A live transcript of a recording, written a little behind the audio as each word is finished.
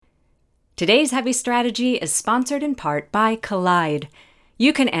Today's Heavy Strategy is sponsored in part by Collide.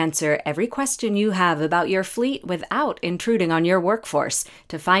 You can answer every question you have about your fleet without intruding on your workforce.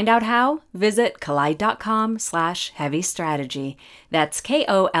 To find out how, visit collide.com/heavystrategy. That's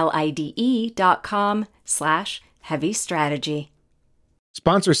KOLIDE.com/heavystrategy.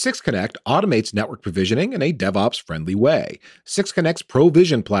 Sponsor 6Connect automates network provisioning in a DevOps-friendly way. 6Connect's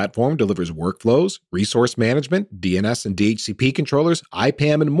Provision platform delivers workflows, resource management, DNS and DHCP controllers,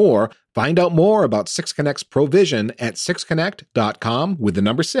 IPAM, and more. Find out more about 6Connect's Provision at 6connect.com with the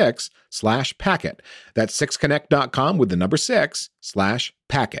number 6/packet. That's 6connect.com with the number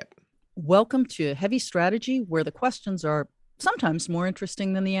 6/packet. Welcome to Heavy Strategy, where the questions are sometimes more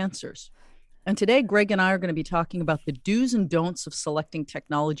interesting than the answers. And today, Greg and I are going to be talking about the do's and don'ts of selecting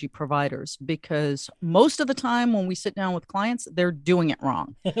technology providers, because most of the time when we sit down with clients, they're doing it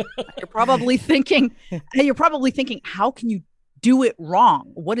wrong. You're probably thinking, how can you do it wrong?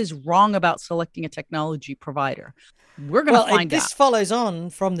 What is wrong about selecting a technology provider? We're going to find out. This follows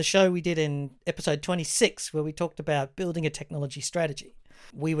on from the show we did in episode 26, where we talked about building a technology strategy.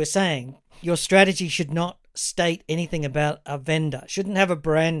 We were saying your strategy should not state anything about a vendor, shouldn't have a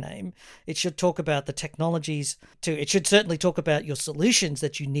brand name. It should talk about the technologies too. It should certainly talk about your solutions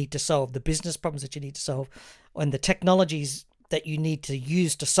that you need to solve, the business problems that you need to solve, and the technologies that you need to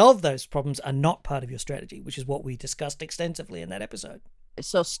use to solve those problems are not part of your strategy, which is what we discussed extensively in that episode.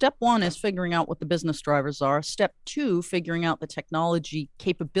 So step one is figuring out what the business drivers are. Step two, figuring out the technology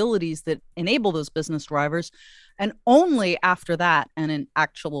capabilities that enable those business drivers. And only after that, and in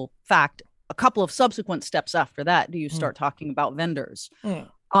actual fact, a couple of subsequent steps after that, do you start talking about vendors.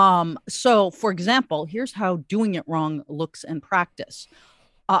 So for example, here's how doing it wrong looks in practice.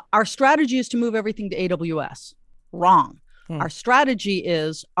 Our strategy is to move everything to AWS. Wrong. Our strategy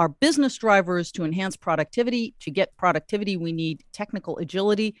is our business drivers to enhance productivity. To get productivity, we need technical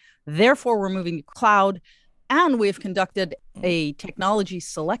agility. Therefore, we're moving to cloud. And we've conducted a technology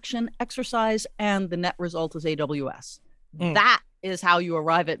selection exercise, and the net result is AWS. That is how you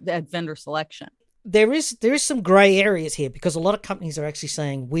arrive at vendor selection. There is some gray areas here, because a lot of companies are actually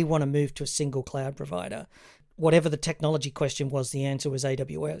saying we want to move to a single cloud provider. Whatever the technology question was, the answer was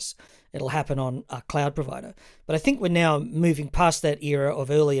AWS. It'll happen on a cloud provider. But I think we're now moving past that era of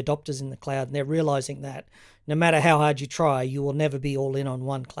early adopters in the cloud, and they're realizing that no matter how hard you try, you will never be all in on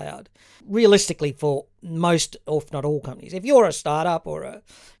one cloud. Realistically, for most, if not all companies, if you're a startup or a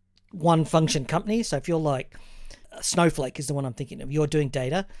one function company, so if you're like Snowflake is the one I'm thinking of, you're doing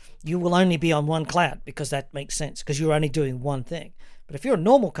data, you will only be on one cloud because that makes sense, because you're only doing one thing. But if you're a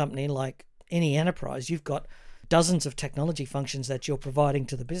normal company like any enterprise, you've got dozens of technology functions that you're providing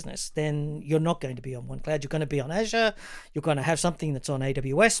to the business, then you're not going to be on one cloud. You're going to be on Azure. You're going to have something that's on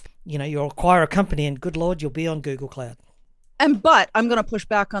AWS. You'll acquire a company and good Lord, you'll be on Google Cloud. But I'm going to push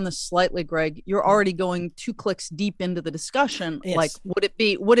back on this slightly, Greg. You're already going 2 clicks deep into the discussion. Yes. Like, would it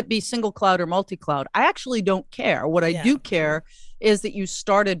be single cloud or multi-cloud? I actually don't care. What I do care is that you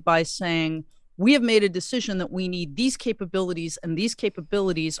started by saying, we have made a decision that we need these capabilities, and these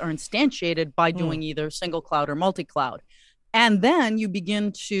capabilities are instantiated by doing either single cloud or multi-cloud. And then you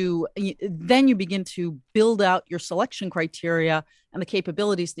begin to build out your selection criteria and the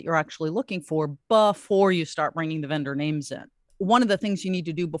capabilities that you're actually looking for before you start bringing the vendor names in. One of the things you need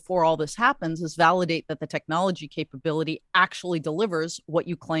to do before all this happens is validate that the technology capability actually delivers what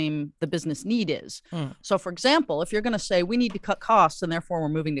you claim the business need is. So for example, if you're going to say we need to cut costs and therefore we're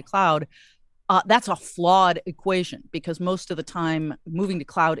moving to cloud, that's a flawed equation, because most of the time moving to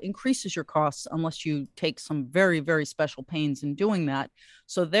cloud increases your costs unless you take some very, very special pains in doing that.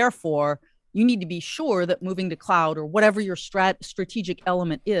 So therefore, you need to be sure that moving to cloud, or whatever your strategic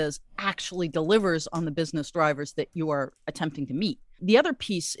element is, actually delivers on the business drivers that you are attempting to meet. The other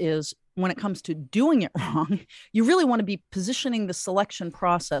piece is, when it comes to doing it wrong, you really want to be positioning the selection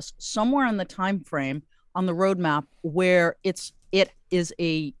process somewhere in the time frame on the roadmap where it is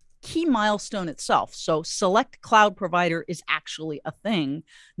a key milestone itself. So select cloud provider is actually a thing,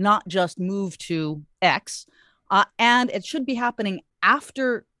 not just move to X. And it should be happening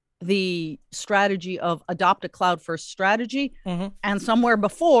after the strategy of adopt a cloud first strategy, and somewhere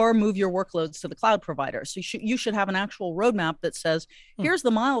before move your workloads to the cloud provider. So you should have an actual roadmap that says, here's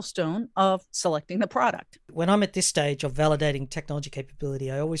the milestone of selecting the product. When I'm at this stage of validating technology capability,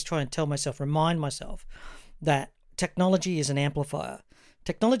 I always try and remind myself that technology is an amplifier.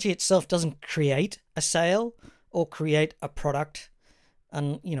 Technology itself doesn't create a sale or create a product.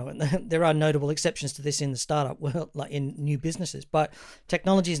 And, there are notable exceptions to this in the startup world, like in new businesses, but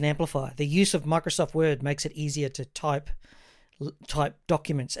technology is an amplifier. The use of Microsoft Word makes it easier to type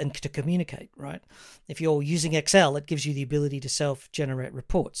documents and to communicate, right? If you're using Excel, it gives you the ability to self-generate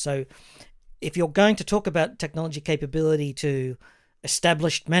reports. So if you're going to talk about technology capability to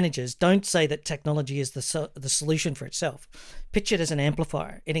established managers, don't say that technology is the solution for itself. Pitch it as an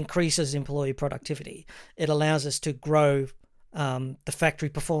amplifier. It increases employee productivity. It allows us to grow the factory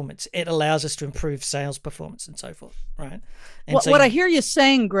performance. It allows us to improve sales performance and so forth, right? And what I hear you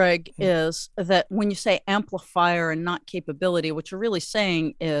saying, Greg, is that when you say amplifier and not capability, what you're really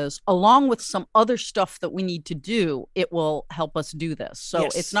saying is, along with some other stuff that we need to do, it will help us do this. So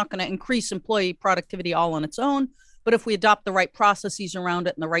it's not going to increase employee productivity all on its own, but if we adopt the right processes around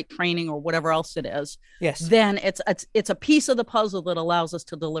it and the right training or whatever else it is, then it's a piece of the puzzle that allows us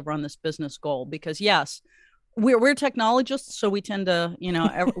to deliver on this business goal. Because yes, we're technologists, so we tend to,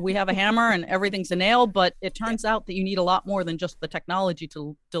 we have a hammer and everything's a nail, but it turns out that you need a lot more than just the technology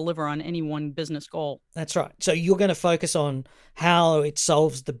to deliver on any one business goal. That's right. So you're going to focus on how it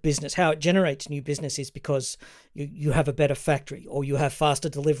solves the business, how it generates new businesses, because you have a better factory, or you have faster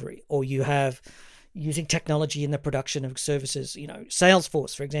delivery, or you have using technology in the production of services.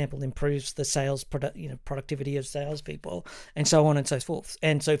 Salesforce, for example, improves the sales productivity of salespeople, and so on and so forth.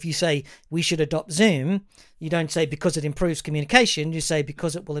 And so if you say we should adopt Zoom, you don't say because it improves communication. You say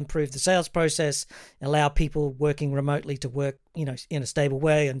because it will improve the sales process, allow people working remotely to work, in a stable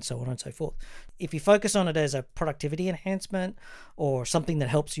way, and so on and so forth. If you focus on it as a productivity enhancement or something that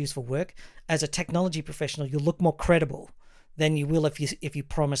helps useful work, as a technology professional, you'll look more credible than you will if you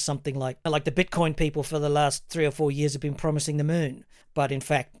promise something like the Bitcoin people for the last 3 or 4 years have been promising the moon, but in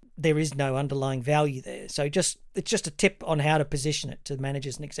fact there is no underlying value there. So it's just a tip on how to position it to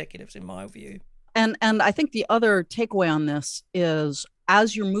managers and executives, in my view. And I think the other takeaway on this is,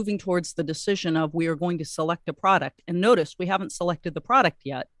 as you're moving towards the decision of we are going to select a product, and notice we haven't selected the product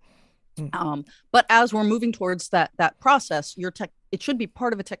yet, but as we're moving towards that process, it should be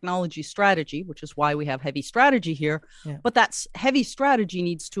part of a technology strategy, which is why we have heavy strategy here. Yeah. But that's heavy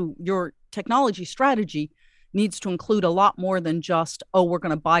strategy your technology strategy needs to include a lot more than just, we're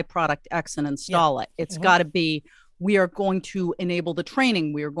going to buy product X and install it. It's got to be, we are going to enable the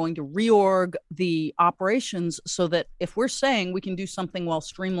training. We are going to reorg the operations so that if we're saying we can do something while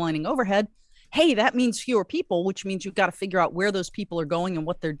streamlining overhead, hey, that means fewer people, which means you've got to figure out where those people are going and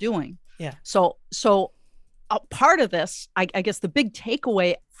what they're doing. Yeah. So part of this, I guess the big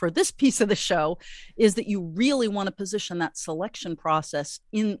takeaway for this piece of the show is that you really want to position that selection process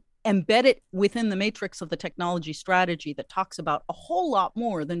embed it within the matrix of the technology strategy that talks about a whole lot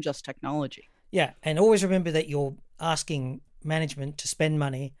more than just technology. Yeah. And always remember that you're asking management to spend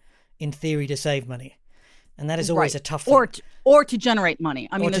money, in theory, to save money. And that is always a tough thing. Or to generate money.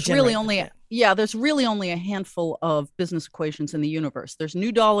 I mean, there's really only a handful of business equations in the universe. There's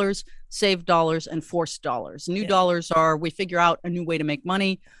new dollars, saved dollars, and forced dollars. New dollars are, we figure out a new way to make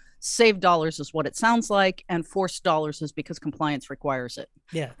money. Saved dollars is what it sounds like, and forced dollars is because compliance requires it.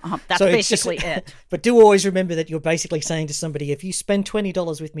 Yeah. That's so basically it. But do always remember that you're basically saying to somebody, if you spend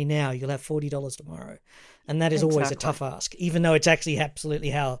 $20 with me now, you'll have $40 tomorrow. And that is always a tough ask, even though it's actually absolutely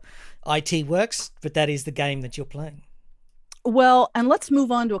how IT works, but that is the game that you're playing. Well, and let's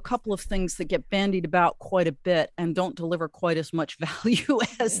move on to a couple of things that get bandied about quite a bit and don't deliver quite as much value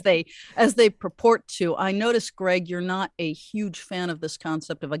as they purport to. I notice, Greg, you're not a huge fan of this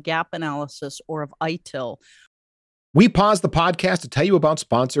concept of a gap analysis or of ITIL. We paused the podcast to tell you about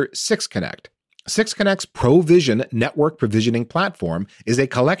sponsor 6Connect. 6Connect's ProVision network provisioning platform is a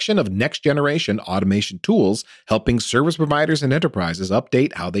collection of next-generation automation tools helping service providers and enterprises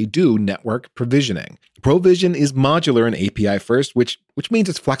update how they do network provisioning. ProVision is modular and API first, which means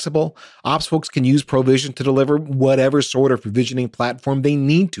it's flexible. Ops folks can use ProVision to deliver whatever sort of provisioning platform they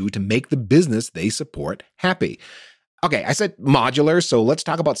need to make the business they support happy. Okay, I said modular, so let's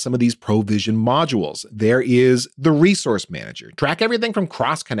talk about some of these ProVision modules. There is the Resource Manager. Track everything from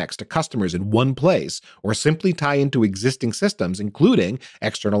cross-connects to customers in one place, or simply tie into existing systems, including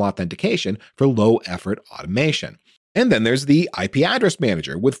external authentication for low-effort automation. And then there's the IP Address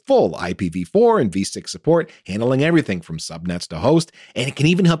Manager with full IPv4 and v6 support, handling everything from subnets to host, and it can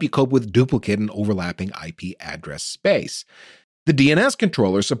even help you cope with duplicate and overlapping IP address space. The DNS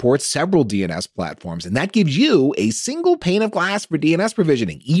controller supports several DNS platforms, and that gives you a single pane of glass for DNS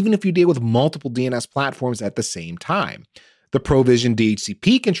provisioning, even if you deal with multiple DNS platforms at the same time. The ProVision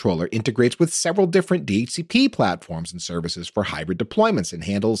DHCP controller integrates with several different DHCP platforms and services for hybrid deployments and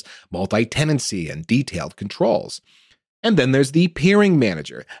handles multi-tenancy and detailed controls. And then there's the Peering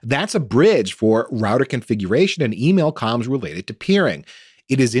Manager. That's a bridge for router configuration and email comms related to peering.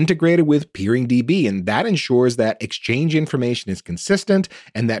 It is integrated with PeeringDB, and that ensures that exchange information is consistent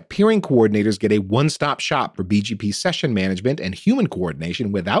and that peering coordinators get a one-stop shop for BGP session management and human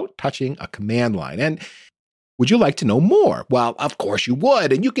coordination without touching a command line. And Would you like to know more? Well, of course you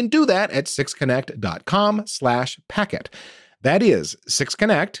would, and you can do that at sixconnect.com/packet. That is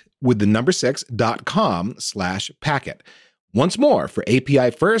sixconnect with the number 6.com/packet. Once more, for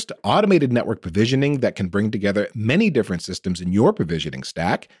API first automated network provisioning that can bring together many different systems in your provisioning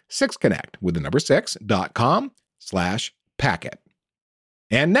stack, sixconnect with the number 6.com/packet.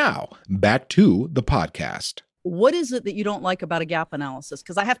 And now, back to the podcast. What is it that you don't like about a gap analysis?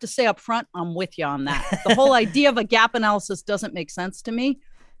 Because I have to say up front, I'm with you on that. The whole idea of a gap analysis doesn't make sense to me,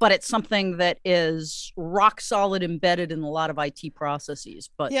 but it's something that is rock solid embedded in a lot of IT processes.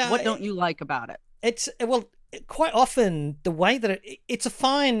 But what don't you like about it? Quite often the way that it's a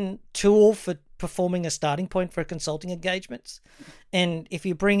fine tool for performing a starting point for consulting engagements. And if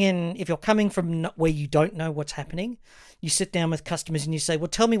you're coming from where you don't know what's happening, you sit down with customers and you say, well,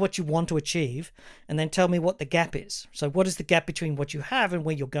 tell me what you want to achieve, and then tell me what the gap is. So what is the gap between what you have and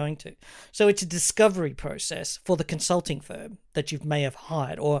where you're going to? So it's a discovery process for the consulting firm that you may have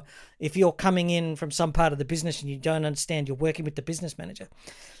hired. Or if you're coming in from some part of the business and you don't understand, you're working with the business manager.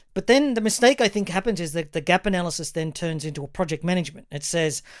 But then the mistake I think happens is that the gap analysis then turns into a project management. It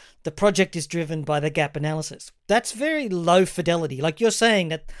says the project is driven by the gap analysis. That's very low fidelity. Like you're saying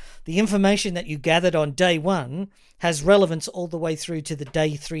that the information that you gathered on day one has relevance all the way through to the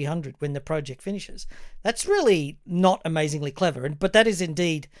day 300 when the project finishes. That's really not amazingly clever. But that is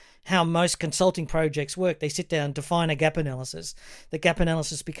indeed how most consulting projects work. They sit down, define a gap analysis. The gap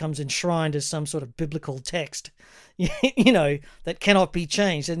analysis becomes enshrined as some sort of biblical text, that cannot be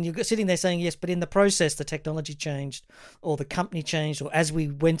changed. And you're sitting there saying, yes, but in the process, the technology changed, or the company changed, or as we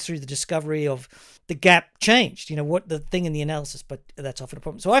went through the discovery of the gap changed, what the thing in the analysis, but that's often a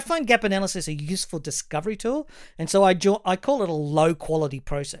problem. So I find gap analysis a useful discovery tool. And so I call it a low quality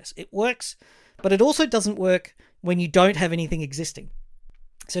process. It works, but it also doesn't work when you don't have anything existing.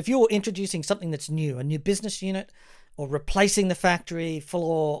 So if you're introducing something that's new, a new business unit, or replacing the factory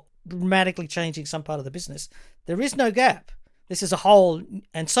floor, dramatically changing some part of the business, there is no gap. This is a whole,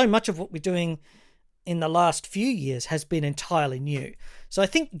 and so much of what we're doing in the last few years has been entirely new. So I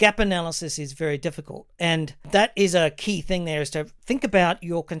think gap analysis is very difficult. And that is a key thing there, is to think about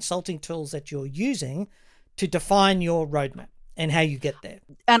your consulting tools that you're using to define your roadmap and how you get there.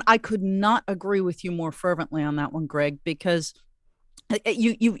 And I could not agree with you more fervently on that one, Greg, because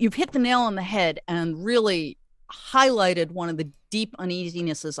you've hit the nail on the head and really highlighted one of the deep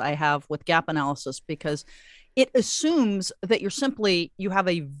uneasinesses I have with gap analysis, because it assumes that you have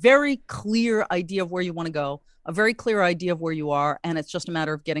a very clear idea of where you want to go, a very clear idea of where you are, and it's just a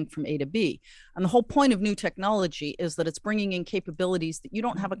matter of getting from A to B. And the whole point of new technology is that it's bringing in capabilities that you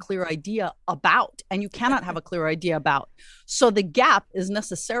don't have a clear idea about, and you cannot have a clear idea about. So the gap is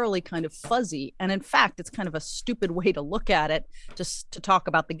necessarily kind of fuzzy. And in fact, it's kind of a stupid way to look at it, just to talk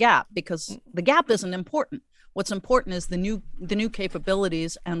about the gap, because the gap isn't important. What's important is the new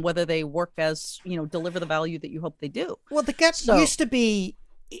capabilities and whether they work as, deliver the value that you hope they do. Well, the gap used to be,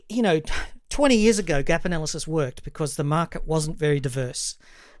 20 years ago, gap analysis worked because the market wasn't very diverse,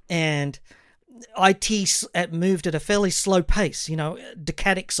 and IT moved at a fairly slow pace.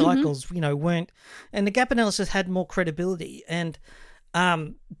 Decadic cycles, weren't, and the gap analysis had more credibility. And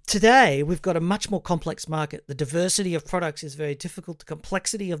today we've got a much more complex market. The diversity of products is very difficult. The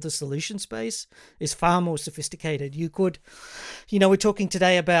complexity of the solution space is far more sophisticated. You could, we're talking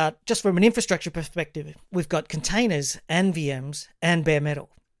today about, just from an infrastructure perspective, we've got containers and VMs and bare metal.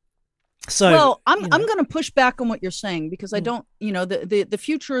 So, well, I'm going to push back on what you're saying, because I don't, the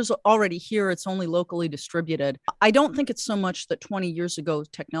future is already here. It's only locally distributed. I don't think it's so much that 20 years ago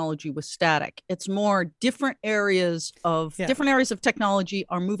technology was static. It's more different areas of technology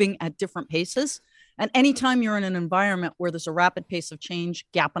are moving at different paces. And anytime you're in an environment where there's a rapid pace of change,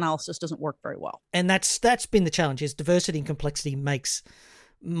 gap analysis doesn't work very well. And that's been the challenge, is diversity and complexity makes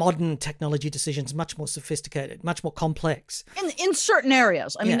modern technology decisions much more sophisticated, much more complex. In certain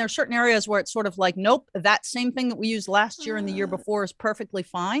areas. I mean, there are certain areas where it's sort of like, nope, that same thing that we used last year and the year before is perfectly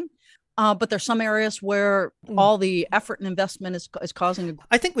fine. But there's some areas where all the effort and investment is causing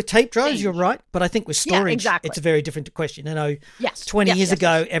I think with tape drives, you're right. But I think with storage, it's a very different question. 20 years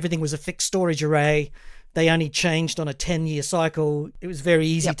ago, everything was a fixed storage array. They only changed on a 10-year cycle. It was very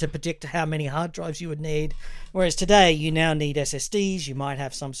easy to predict how many hard drives you would need. Whereas today, you now need SSDs. You might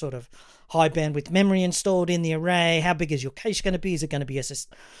have some sort of high bandwidth memory installed in the array. How big is your cache going to be? Is it going to be SSD?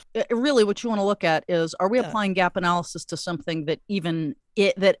 Really, what you want to look at is, are we applying gap analysis to something that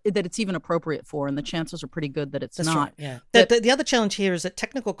it's even appropriate for? And the chances are pretty good that it's not. Right, yeah. The other challenge here is that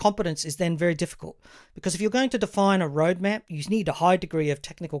technical competence is then very difficult, because if you're going to define a roadmap, you need a high degree of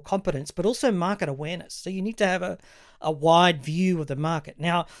technical competence, but also market awareness. So you need to have a wide view of the market.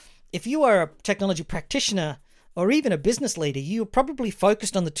 Now, if you are a technology practitioner or even a business leader, you're probably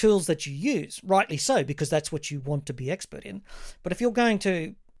focused on the tools that you use, rightly so, because that's what you want to be expert in. But if you're going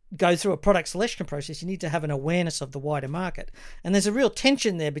to go through a product selection process, you need to have an awareness of the wider market. And there's a real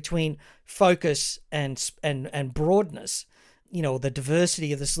tension there between focus and broadness, the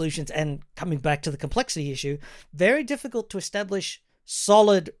diversity of the solutions, and coming back to the complexity issue, very difficult to establish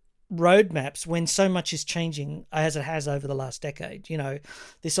solid roadmaps when so much is changing as it has over the last decade.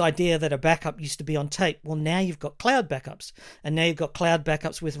 This idea that a backup used to be on tape. Well, now you've got cloud backups, and now you've got cloud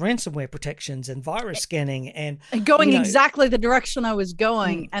backups with ransomware protections and virus scanning and going exactly the direction I was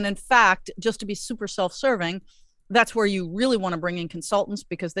going. And in fact, just to be super self-serving, that's where you really want to bring in consultants,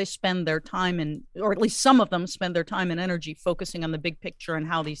 because they spend their time or at least some of them spend their time and energy focusing on the big picture and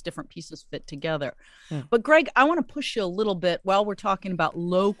how these different pieces fit together. But Greg, I want to push you a little bit while we're talking about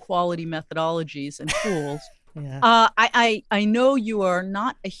low quality methodologies and tools. I know you are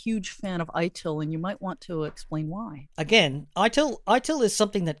not a huge fan of ITIL, and you might want to explain why. Again, ITIL is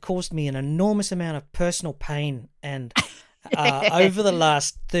something that caused me an enormous amount of personal pain and over the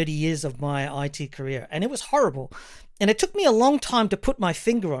last 30 years of my IT career. And it was horrible. And it took me a long time to put my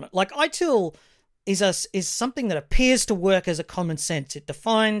finger on it. Like, ITIL is something that appears to work as a common sense. It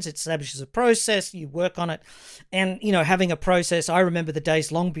defines, it establishes a process, you work on it. And, having a process, I remember the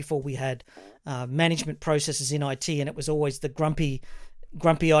days long before we had management processes in IT, and it was always the grumpy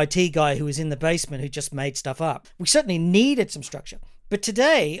IT guy who was in the basement who just made stuff up. We certainly needed some structure. But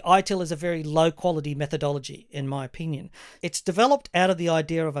today, ITIL is a very low-quality methodology, in my opinion. It's developed out of the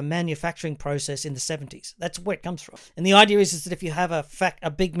idea of a manufacturing process in the 70s. That's where it comes from. And the idea is that if you have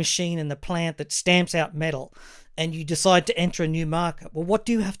a big machine in the plant that stamps out metal, and you decide to enter a new market, well, what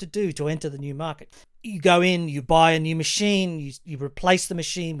do you have to do to enter the new market? You go in, you buy a new machine, you replace the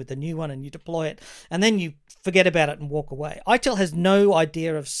machine with a new one, and you deploy it, and then you forget about it and walk away. ITIL has no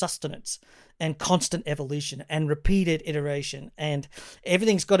idea of sustenance and constant evolution and repeated iteration, and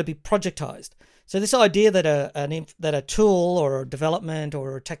everything's got to be projectized. So this idea that a tool or a development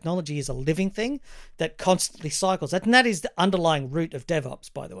or a technology is a living thing that constantly cycles, and that is the underlying root of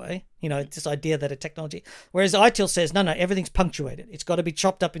DevOps, by the way. This idea that a technology, whereas ITIL says, no, everything's punctuated. It's got to be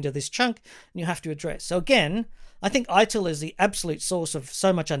chopped up into this chunk, and you have to address. So again, I think ITIL is the absolute source of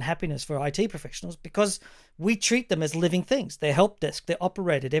so much unhappiness for IT professionals, because we treat them as living things. They're help desk. They're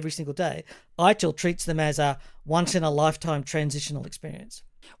operated every single day. ITIL treats them as a once-in-a-lifetime transitional experience.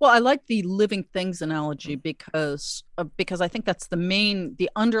 Well, I like the living things analogy because I think that's the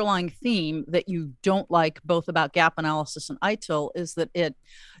underlying theme that you don't like both about gap analysis and ITIL is that it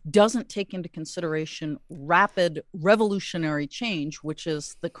doesn't take into consideration rapid revolutionary change, which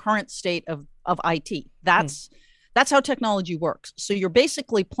is the current state of IT. That's how technology works. So you're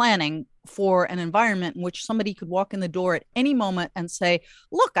basically planning for an environment in which somebody could walk in the door at any moment and say,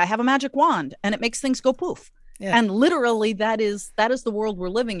 look, I have a magic wand, and it makes things go poof. Yeah. And literally that is the world we're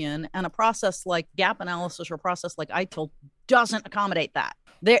living in. And a process like gap analysis or a process like ITIL doesn't accommodate that.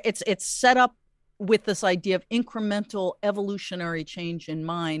 It's set up with this idea of incremental evolutionary change in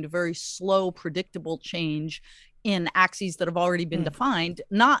mind, very slow, predictable change in axes that have already been defined,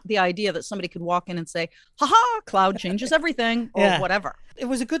 not the idea that somebody could walk in and say, haha, cloud changes everything, or whatever. It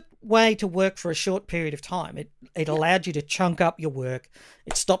was a good way to work for a short period of time. It allowed you to chunk up your work.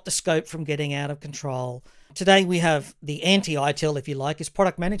 It stopped the scope from getting out of control. Today we have the anti-ITIL, if you like, is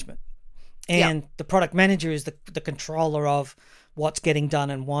product management. And the product manager is the controller of what's getting done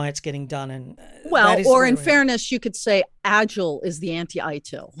and why it's getting done. And or in fairness, you could say Agile is the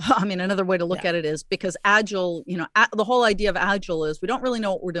anti-ITIL. I mean, another way to look at it is because Agile, the whole idea of Agile is we don't really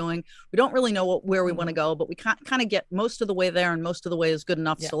know what we're doing. We don't really know where we want to go, but we kind of get most of the way there, and most of the way is good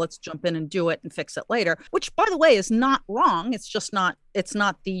enough. Yeah. So let's jump in and do it and fix it later, which, by the way, is not wrong. It's just it's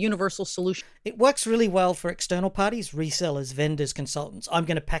not the universal solution. It works really well for external parties, resellers, vendors, consultants. I'm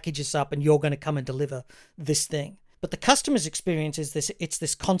going to package this up and you're going to come and deliver this thing. But the customer's experience is it's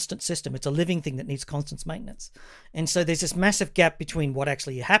this constant system. It's a living thing that needs constant maintenance. And so there's this massive gap between what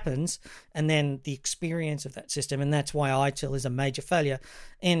actually happens and then the experience of that system. And that's why ITIL is a major failure.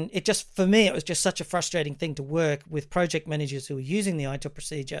 And for me, it was just such a frustrating thing to work with project managers who were using the ITIL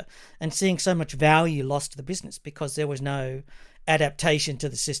procedure and seeing so much value lost to the business because there was no adaptation to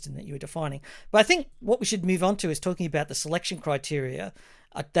the system that you were defining. But I think what we should move on to is talking about the selection criteria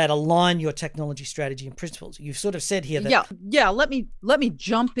that align your technology strategy and principles. You've sort of said here that let me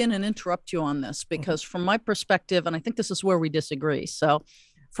jump in and interrupt you on this, because from my perspective, and I think this is where we disagree. So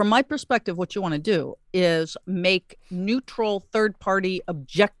from my perspective, what you want to do is make neutral, third-party,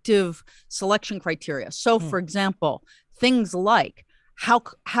 objective selection criteria. So for example, things like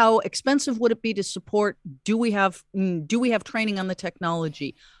how expensive would it be to support? Do we have training on the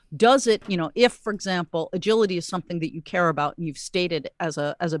technology? Does it, if, for example, agility is something that you care about and you've stated as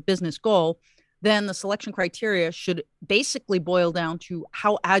a business goal, then the selection criteria should basically boil down to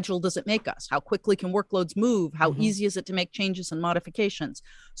how agile does it make us? How quickly can workloads move? How easy is it to make changes and modifications?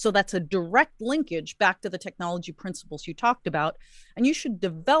 So that's a direct linkage back to the technology principles you talked about. And you should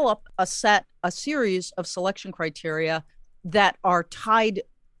develop a series of selection criteria that are tied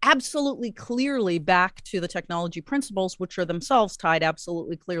absolutely clearly back to the technology principles, which are themselves tied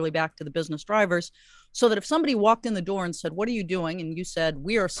absolutely clearly back to the business drivers. So that if somebody walked in the door and said, "What are you doing?" and you said,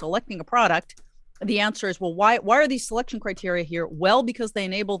 "We are selecting a product," the answer is, well, why are these selection criteria here? Well, because they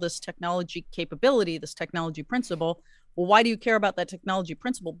enable this technology capability, this technology principle. Well, why do you care about that technology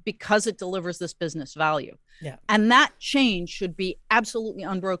principle? Because it delivers this business value. Yeah. And that change should be absolutely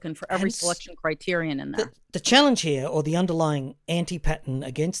unbroken for every selection criterion in there. The challenge here, or the underlying anti-pattern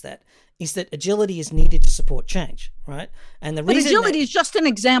against that, is that agility is needed to support change, right? And the reason agility is just an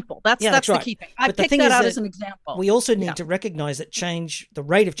example. That's right. the key thing. I picked that out as an example. We also need to recognize that change, the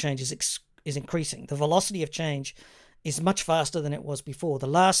rate of change is increasing. The velocity of change is much faster than it was before. The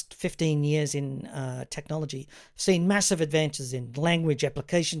last 15 years in technology have seen massive advances in language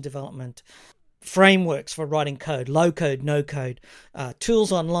application development, frameworks for writing code, low code, no code,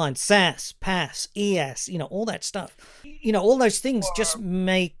 tools online, SaaS, PaaS, EAS, all that stuff. All those things just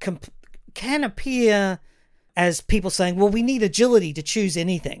can appear as people saying, well, we need agility to choose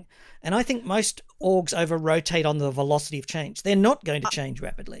anything. And I think most orgs over-rotate on the velocity of change. They're not going to change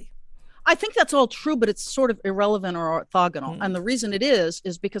rapidly. I think that's all true, but it's sort of irrelevant or orthogonal. And the reason it is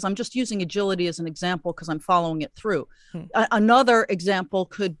because I'm just using agility as an example because I'm following it through. Another example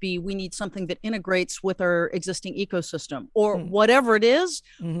could be we need something that integrates with our existing ecosystem or whatever it is.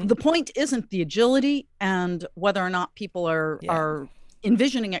 The point isn't the agility and whether or not people are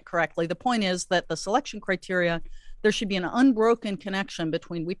envisioning it correctly. The point is that the selection criteria, there should be an unbroken connection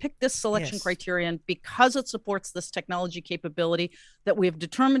between we picked this selection criterion because it supports this technology capability that we have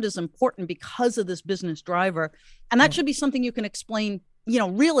determined is important because of this business driver. And that should be something you can explain,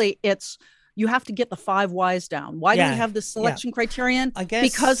 really you have to get the 5 whys down. Why do we have this selection criterion? I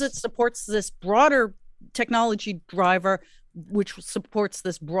guess because it supports this broader technology driver, which supports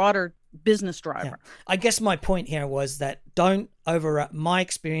this broader business driver. I guess my point here was that don't my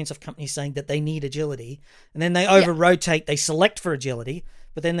experience of companies saying that they need agility and then they over-rotate, they select for agility,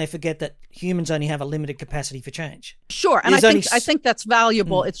 but then they forget that humans only have a limited capacity for change. Sure. And I think that's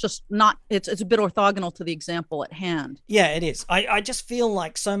valuable. It's just not, it's a bit orthogonal to the example at hand. Yeah, it is. I just feel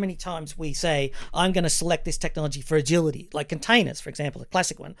like so many times we say, I'm going to select this technology for agility, like containers, for example, a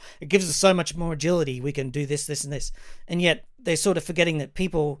classic one. It gives us so much more agility. We can do this, this, and this. And yet they're sort of forgetting that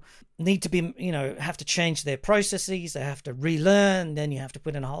people need to be, have to change their processes. They have to relearn. Then you have to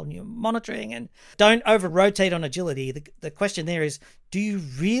put in a whole new monitoring and don't over-rotate on agility. The question there is, do you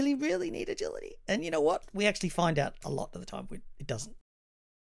really, really need agility? And you know what? We actually find out a lot of the time it doesn't.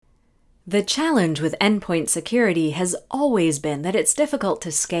 The challenge with endpoint security has always been that it's difficult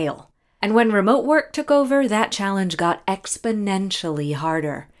to scale. And when remote work took over, that challenge got exponentially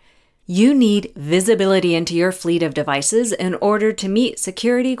harder. You need visibility into your fleet of devices in order to meet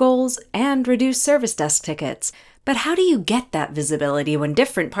security goals and reduce service desk tickets. But how do you get that visibility when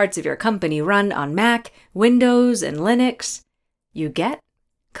different parts of your company run on Mac, Windows, and Linux? You get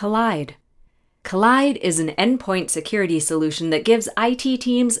Collide. Collide is an endpoint security solution that gives IT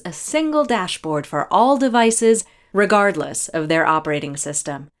teams a single dashboard for all devices, regardless of their operating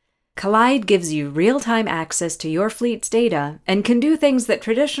system. Collide gives you real-time access to your fleet's data and can do things that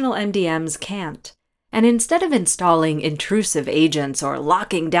traditional MDMs can't. And instead of installing intrusive agents or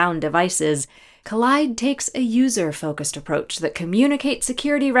locking down devices, Collide takes a user-focused approach that communicates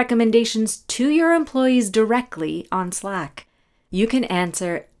security recommendations to your employees directly on Slack. You can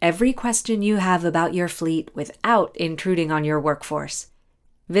answer every question you have about your fleet without intruding on your workforce.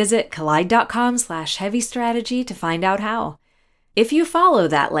 Visit collide.com/heavystrategy to find out how. If you follow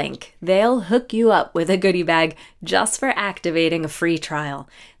that link, they'll hook you up with a goodie bag just for activating a free trial.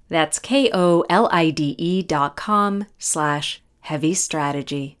 That's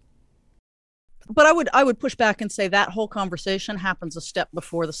KOLIDE.com/heavystrategy. But I would push back and say that whole conversation happens a step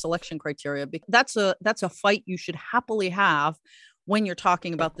before the selection criteria. That's a fight you should happily have when you're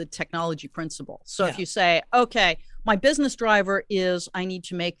talking about the technology principle. So if you say, okay, my business driver is I need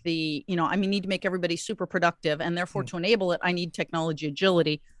to make need to make everybody super productive, and therefore to enable it, I need technology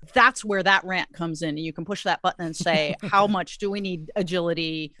agility. That's where that rant comes in, and you can push that button and say, how much do we need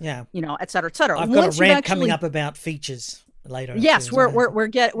agility? Et cetera, et cetera. I've got a rant coming up about features. later. Yes, we're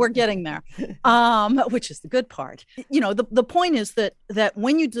getting there, which is the good part. The point is that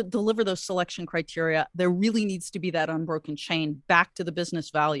when you deliver those selection criteria, there really needs to be that unbroken chain back to the business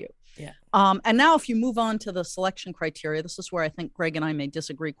value. Yeah. And now if you move on to the selection criteria, this is where I think Greg and I may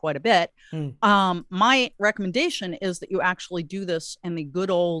disagree quite a bit. My recommendation is that you actually do this in the good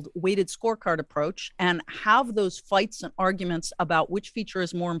old weighted scorecard approach and have those fights and arguments about which feature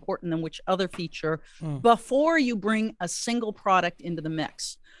is more important than which other feature before you bring a single product into the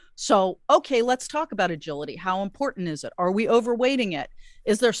mix. So, okay, let's talk about agility. How important is it? Are we overweighting it?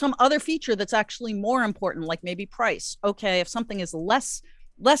 Is there some other feature that's actually more important, like maybe price? Okay, if something is less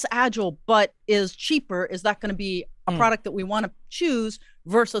agile but is cheaper, is that going to be a product that we want to choose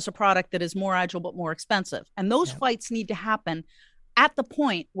versus a product that is more agile but more expensive? And those fights need to happen at the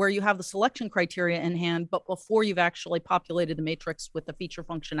point where you have the selection criteria in hand, but before you've actually populated the matrix with the feature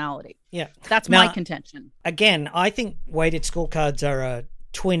functionality. Yeah, that's my contention. Again, I think weighted scorecards are a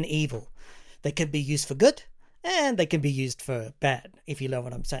twin evil. They can be used for good and they can be used for bad, if you know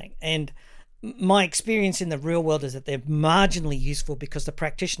what I'm saying. And my experience in the real world is that they're marginally useful because the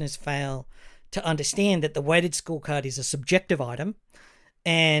practitioners fail to understand that the weighted scorecard is a subjective item,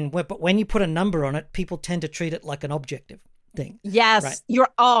 but when you put a number on it, people tend to treat it like an objective thing. Yes, right?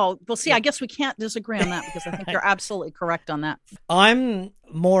 I guess we can't disagree on that because I think you're absolutely correct on that. I'm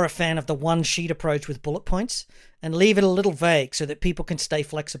more a fan of the one sheet approach with bullet points and leave it a little vague so that people can stay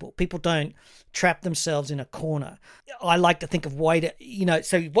flexible. People don't trap themselves in a corner. I like to think of weighted,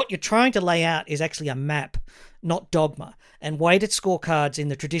 so what you're trying to lay out is actually a map, not dogma. And weighted scorecards in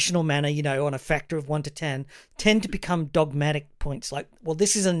the traditional manner, on a factor of 1 to 10, tend to become dogmatic points. Like, well,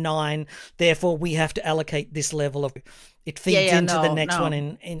 this is a 9, therefore we have to allocate this level of. It feeds into the next one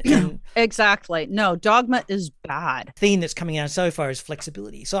in exactly. No, dogma is bad. Theme that's coming out so far is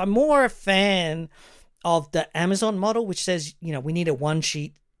flexibility. So I'm more a fan of the Amazon model, which says, we need a one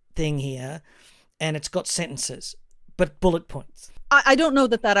sheet thing here and it's got sentences, but bullet points. I don't know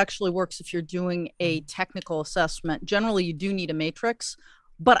that actually works if you're doing a technical assessment. Generally, you do need a matrix.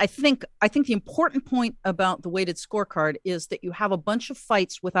 But I think the important point about the weighted scorecard is that you have a bunch of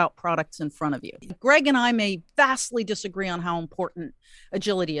fights without products in front of you. Greg and I may vastly disagree on how important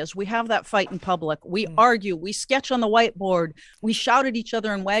agility is. We have that fight in public. We argue. We sketch on the whiteboard. We shout at each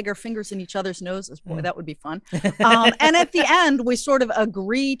other and wag our fingers in each other's noses. Boy, that would be fun. And at the end, we sort of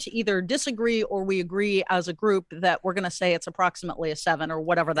agree to either disagree or we agree as a group that we're going to say it's approximately a 7 or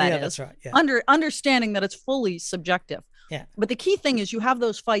whatever that is. That's right. Yeah. Understanding that it's fully subjective. Yeah. But the key thing is you have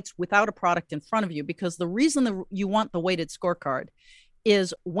those fights without a product in front of you, because the reason that you want the weighted scorecard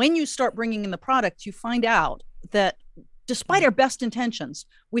is when you start bringing in the product, you find out that despite our best intentions,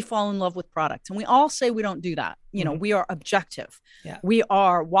 we fall in love with products. And we all say we don't do that. We are objective. Yeah. We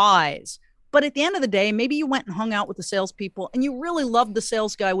are wise. But at the end of the day, maybe you went and hung out with the salespeople and you really loved the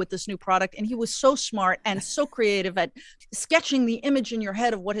sales guy with this new product. And he was so smart and so creative at sketching the image in your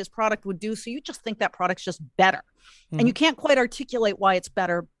head of what his product would do. So you just think that product's just better. And you can't quite articulate why it's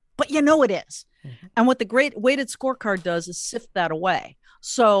better, but it is. And what the great weighted scorecard does is sift that away.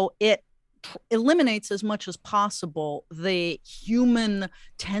 So it eliminates as much as possible the human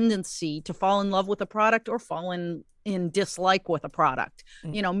tendency to fall in love with a product or fall in dislike with a product.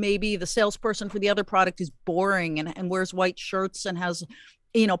 Maybe the salesperson for the other product is boring and wears white shirts and has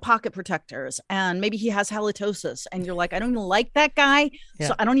pocket protectors, and maybe he has halitosis and you're like, I don't even like that guy.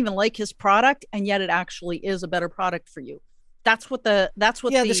 So I don't even like his product. And yet it actually is a better product for you. That's what the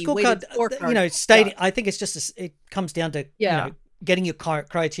scorecard, stating, I think it's just, it comes down to, getting your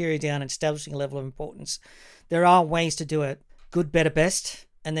criteria down and establishing a level of importance. There are ways to do it: good, better, best,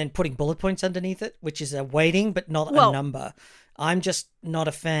 and then putting bullet points underneath it, which is a weighting, but not a number. I'm just not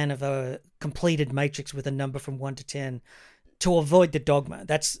a fan of a completed matrix with a number from 1 to 10 to avoid the dogma.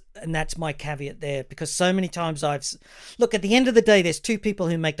 That's my caveat there, because so many times look, at the end of the day, there's two people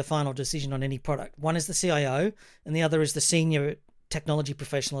who make the final decision on any product. One is the CIO and the other is the senior technology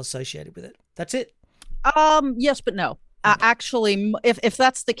professional associated with it. That's it. Yes, but no. Actually, if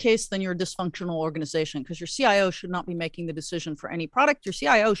that's the case, then you're a dysfunctional organization, because your CIO should not be making the decision for any product. Your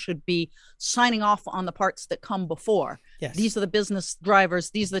CIO should be signing off on the parts that come before. Yes. These are the business drivers.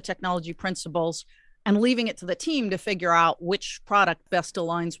 These are the technology principles. And leaving it to the team to figure out which product best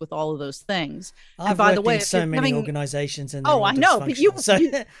aligns with all of those things. I've worked in so many organizations, and I know, but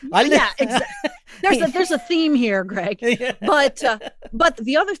there's a theme here, Greg. Yeah. But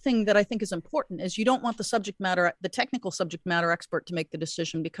the other thing that I think is important is you don't want the technical subject matter expert to make the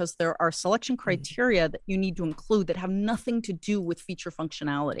decision, because there are selection criteria that you need to include that have nothing to do with feature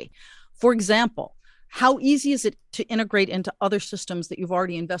functionality. For example, How easy is it to integrate into other systems that you've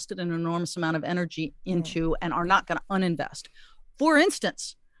already invested an enormous amount of energy into and are not going to uninvest? For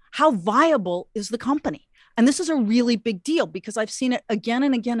instance, how viable is the company? And this is a really big deal because I've seen it again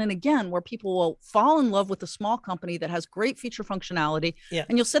and again and again where people will fall in love with a small company that has great feature functionality. Yeah.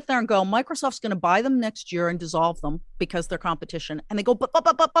 And you'll sit there and go, Microsoft's going to buy them next year and dissolve them because they're competition. And they go, but.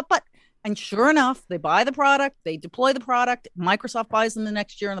 And sure enough, they buy the product, they deploy the product, Microsoft buys them the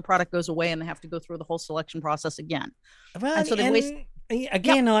next year and the product goes away and they have to go through the whole selection process again. Well, and so they waste.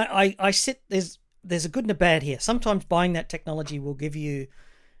 Again, I sit, there's a good and a bad here. Sometimes buying that technology will give you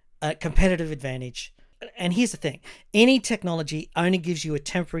a competitive advantage. And here's the thing, any technology only gives you a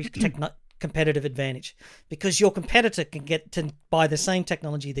temporary competitive advantage because your competitor can get to buy the same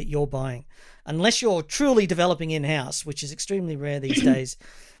technology that you're buying. Unless you're truly developing in-house, which is extremely rare these days.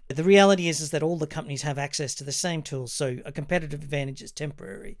 The reality is that all the companies have access to the same tools, so a competitive advantage is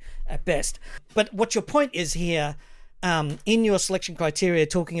temporary at best. But what your point is here, in your selection criteria,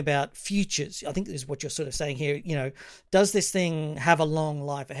 talking about futures, I think this is what you're sort of saying here. Does this thing have a long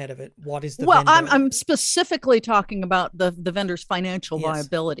life ahead of it? What is the vendor? I'm specifically talking about the vendor's financial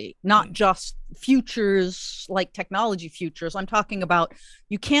viability, not just futures like technology futures. I'm talking about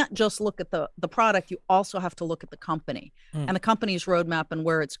you can't just look at the product. You also have to look at the company and the company's roadmap and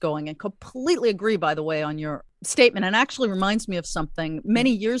where it's going. And completely agree, by the way, on your statement. And actually reminds me of something.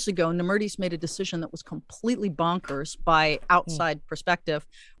 Many years ago, Nemertes made a decision that was completely bonkers by outside perspective.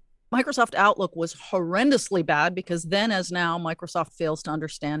 Microsoft Outlook was horrendously bad because then as now, Microsoft fails to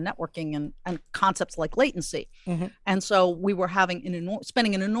understand networking and concepts like latency. And so we were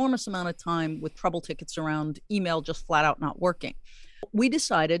spending an enormous amount of time with trouble tickets around email just flat out not working. We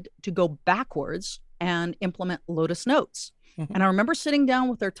decided to go backwards and implement Lotus Notes. And I remember sitting down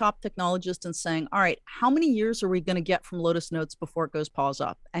with their top technologist and saying, all right, how many years are we going to get from Lotus Notes before it goes pause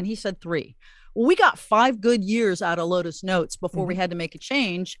up? And he said 3. Well, we got 5 good years out of Lotus Notes before we had to make a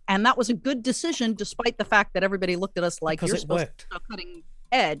change. And that was a good decision, despite the fact that everybody looked at us like, because you're supposed to be cutting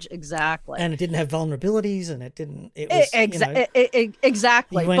edge. Exactly. And it didn't have vulnerabilities and it was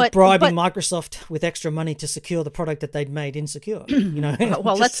exactly. You weren't bribing Microsoft with extra money to secure the product that they'd made insecure.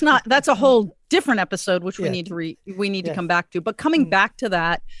 Well, that's a whole different episode, which we need to come back to. But coming back to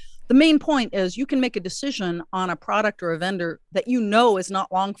that, the main point is you can make a decision on a product or a vendor that is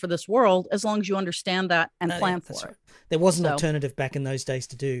not long for this world, as long as you understand that and plan for it. Right. There was an alternative back in those days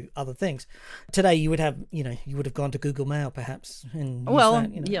to do other things. Today, you would have gone to Google Mail perhaps.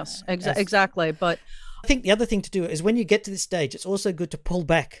 Yes, exactly. But I think the other thing to do is when you get to this stage, it's also good to pull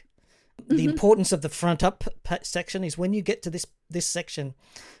back. The importance of the front up section is when you get to this section,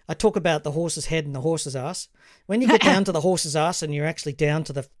 I talk about the horse's head and the horse's ass. When you get down to the horse's ass and you're actually down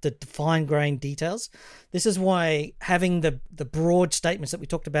to the fine-grained details, this is why having the broad statements that we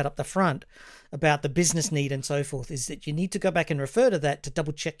talked about up the front about the business need and so forth is that you need to go back and refer to that to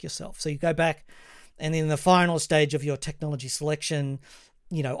double-check yourself. So you go back and in the final stage of your technology selection,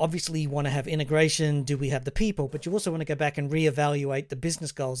 obviously you want to have integration. Do we have the people? But you also want to go back and reevaluate the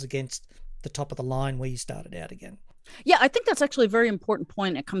business goals against the top of the line where you started out again. Yeah, I think that's actually a very important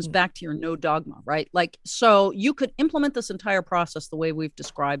point. It comes back to your no dogma, right? So you could implement this entire process the way we've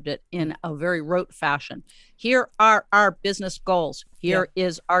described it in a very rote fashion. Here are our business goals. Here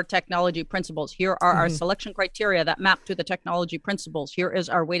is our technology principles. Here are our selection criteria that map to the technology principles. Here is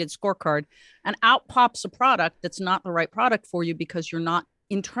our weighted scorecard. And out pops a product that's not the right product for you because you're not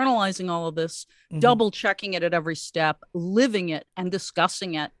internalizing all of this, double checking it at every step, living it and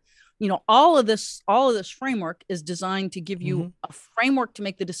discussing it. All of this framework is designed to give you a framework to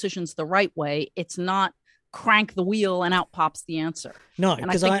make the decisions the right way. It's not crank the wheel and out pops the answer. No,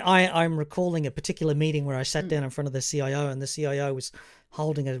 because I'm recalling a particular meeting where I sat down in front of the CIO and the CIO was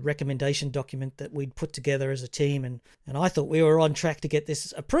holding a recommendation document that we'd put together as a team. And I thought we were on track to get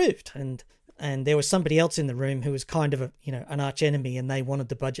this approved. And there was somebody else in the room who was kind of an arch enemy, and they wanted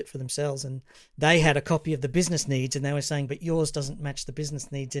the budget for themselves. And they had a copy of the business needs, and they were saying, but yours doesn't match the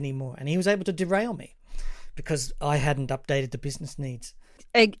business needs anymore. And he was able to derail me because I hadn't updated the business needs.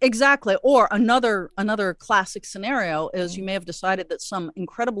 Exactly. Or another classic scenario is you may have decided that some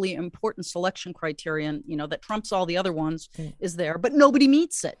incredibly important selection criterion, that trumps all the other ones is there, but nobody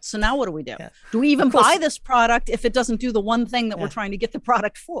meets it. So now what do we do? Yeah. Do we even buy this product if it doesn't do the one thing that we're trying to get the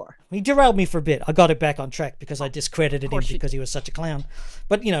product for? He derailed me for a bit. I got it back on track because I discredited him because he was such a clown.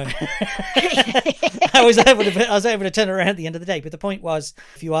 But, I was able to turn it around at the end of the day. But the point was,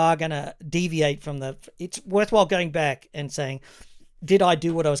 if you are going to deviate from it's worthwhile going back and saying, did I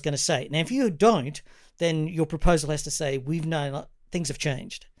do what I was going to say? Now, if you don't, then your proposal has to say, we've known things have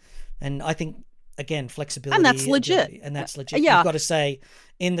changed. And I think, again, flexibility. And that's legit. Agility, and that's legit. Yeah. You've got to say,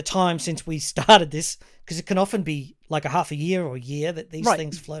 in the time since we started this, because it can often be like a half a year or a year that these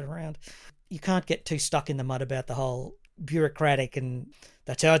things float around. You can't get too stuck in the mud about the whole bureaucratic and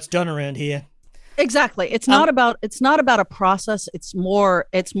that's how it's done around here. Exactly. It's not about a process. It's more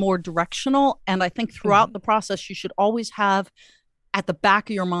directional. And I think throughout the process, you should always have at the back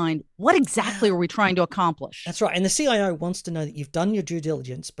of your mind, what exactly are we trying to accomplish? That's right. And the CIO wants to know that you've done your due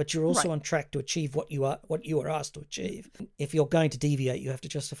diligence, but you're also on track to achieve what you are asked to achieve. If you're going to deviate, you have to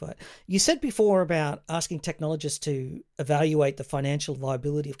justify it. You said before about asking technologists to evaluate the financial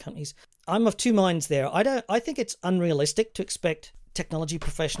viability of companies. I'm of two minds there. I think it's unrealistic to expect technology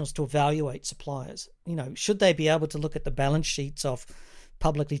professionals to evaluate suppliers. Should they be able to look at the balance sheets of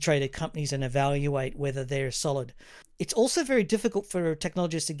publicly traded companies and evaluate whether they're solid? It's also very difficult for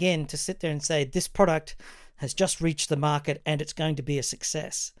technologists, again, to sit there and say, this product has just reached the market and it's going to be a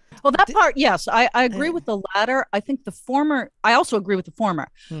success. Well, that part, yes, I agree with the latter. I think the former, I also agree with the former,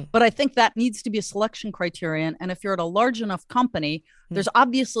 but I think that needs to be a selection criterion. And if you're at a large enough company, there's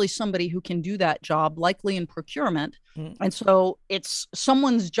obviously somebody who can do that job, likely in procurement. And so it's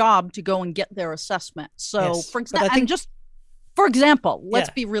someone's job to go and get their assessment. So for example,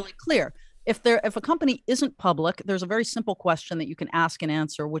 let's be really clear. If a company isn't public, there's a very simple question that you can ask and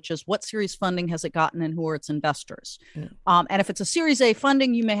answer, which is what series funding has it gotten and who are its investors? And if it's a Series A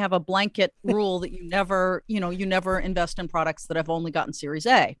funding, you may have a blanket rule that you never invest in products that have only gotten Series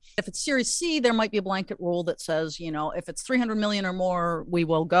A. If it's Series C, there might be a blanket rule that says, if it's 300 million or more, we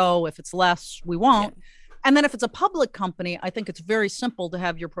will go. If it's less, we won't. And then if it's a public company, I think it's very simple to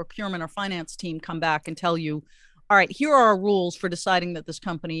have your procurement or finance team come back and tell you, all right, here are our rules for deciding that this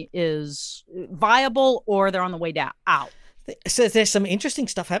company is viable or they're on the way out. So there's some interesting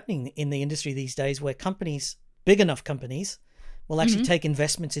stuff happening in the industry these days where companies, big enough companies, will actually take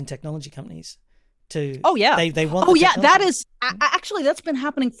investments in technology companies to. Oh yeah, they want. Oh yeah, that is actually that's been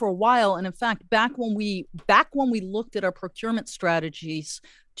happening for a while. And in fact, back when we looked at our procurement strategies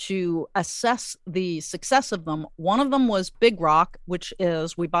to assess the success of them, one of them was Big Rock, which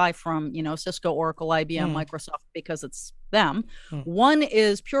is we buy from Cisco, Oracle, IBM, Microsoft because it's them. One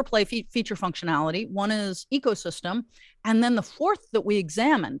is pure play feature functionality. One is ecosystem. And then the fourth that we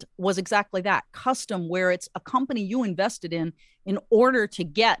examined was exactly that, custom, where it's a company you invested in order to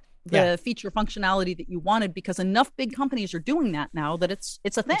get the feature functionality that you wanted, because enough big companies are doing that now that it's a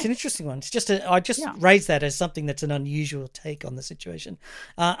thing. It's an interesting one. It's just I raised that as something that's an unusual take on the situation.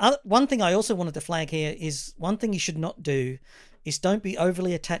 One thing I also wanted to flag here is one thing you should not do is don't be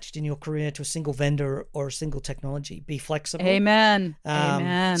overly attached in your career to a single vendor or a single technology. Be flexible. Amen.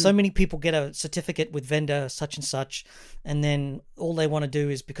 Amen. So many people get a certificate with vendor such and such, and then all they want to do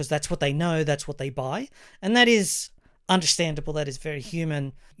is, because that's what they know, that's what they buy. And that is understandable. That is very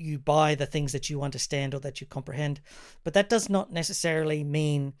human. You buy the things that you understand or that you comprehend. But that does not necessarily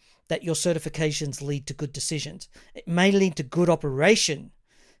mean that your certifications lead to good decisions. It may lead to good operation,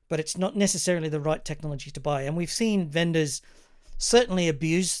 but it's not necessarily the right technology to buy. And we've seen vendors certainly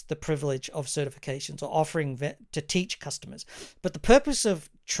abuse the privilege of certifications or offering to teach customers. But the purpose of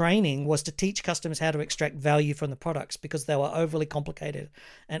training was to teach customers how to extract value from the products because they were overly complicated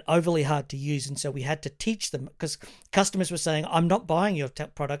and overly hard to use. And so we had to teach them because customers were saying, I'm not buying your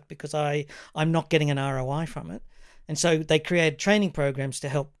product because I'm not getting an ROI from it. And so they created training programs to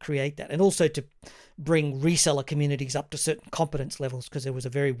help create that, and also to bring reseller communities up to certain competence levels because there was a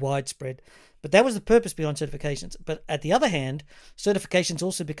very widespread. But that was the purpose behind certifications. But at the other hand, certifications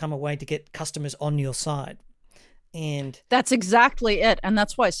also become a way to get customers on your side. And that's exactly it. And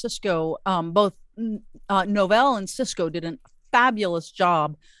that's why Cisco, both Novell and Cisco did a fabulous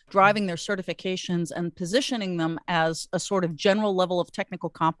job driving their certifications and positioning them as a sort of general level of technical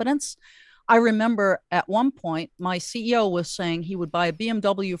competence. I remember at one point, my CEO was saying he would buy a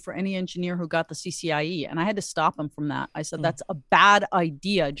BMW for any engineer who got the CCIE. And I had to stop him from that. I said, that's a bad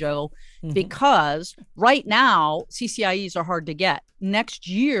idea, Joe, because right now, CCIEs are hard to get. Next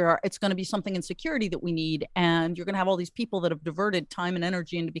year, it's going to be something in security that we need. And you're going to have all these people that have diverted time and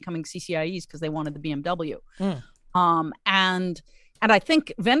energy into becoming CCIEs because they wanted the BMW. And I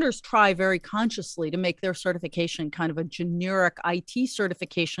think vendors try very consciously to make their certification kind of a generic IT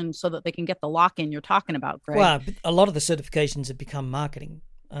certification so that they can get the lock-in you're talking about, Greg. Well, a lot of the certifications have become marketing.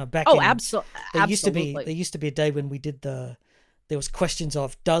 Absolutely. There used to be a day when we did there was questions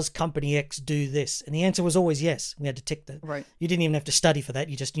of, does company X do this? And the answer was always yes. We had to tick that. Right. You didn't even have to study for that.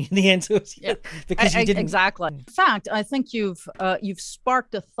 You just knew the answer was yes. Because you didn't. Exactly. In fact, I think you've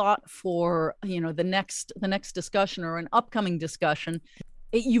sparked a thought for, the next discussion or an upcoming discussion.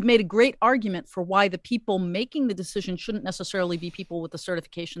 you've made a great argument for why the people making the decision shouldn't necessarily be people with the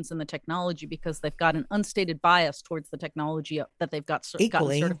certifications in the technology, because they've got an unstated bias towards the technology that they've got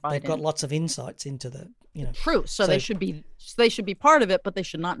Equally, certified. They've got lots of insights into the, True. So they should be part of it, but they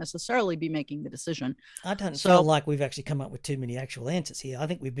should not necessarily be making the decision. I don't feel like we've actually come up with too many actual answers here. I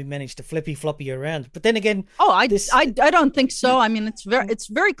think we've been managed to flippy floppy around. But then again, I don't think so. I mean, it's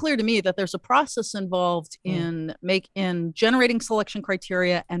very clear to me that there's a process involved in generating selection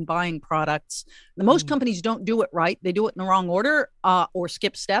criteria and buying products. Most companies don't do it right. They do it in the wrong order or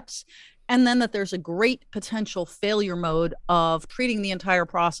skip steps. And then that there's a great potential failure mode of treating the entire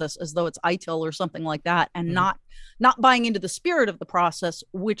process as though it's ITIL or something like that, and not buying into the spirit of the process,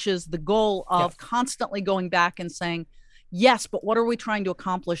 which is the goal of constantly going back and saying, yes, but what are we trying to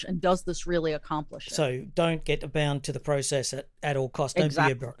accomplish, and does this really accomplish it? So don't get bound to the process at all costs. Don't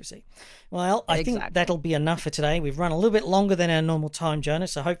be a bureaucracy. Well, I think that'll be enough for today. We've run a little bit longer than our normal time, Jonah,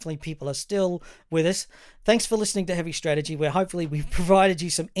 so hopefully people are still with us. Thanks for listening to Heavy Strategy, where hopefully we've provided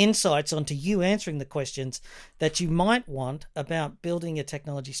you some insights onto you answering the questions that you might want about building a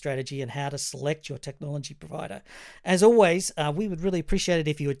technology strategy and how to select your technology provider. As always, we would really appreciate it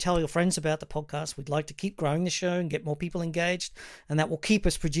if you would tell your friends about the podcast. We'd like to keep growing the show and get more people engaged, and that will keep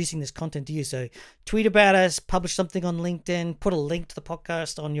us producing this content to you. So tweet about us, publish something on LinkedIn, put a link to the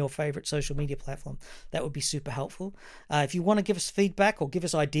podcast on your favorite social media platform. That would be super helpful. If you want to give us feedback or give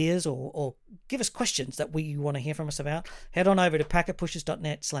us ideas or give us questions that you want to hear from us about, head on over to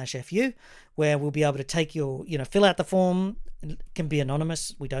packetpushers.net/fu, where we'll be able to take your, fill out the form. It can be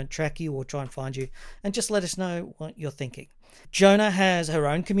anonymous. We don't track you or try and find you, and just let us know what you're thinking. Jonah has her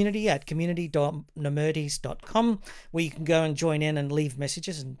own community at community.namerdes.com, where you can go and join in and leave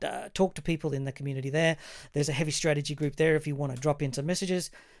messages and talk to people in the community there. There's a heavy strategy group there if you want to drop in some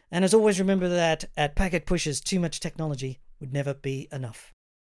messages. And as always, remember that at Packet Pushers, too much technology would never be enough.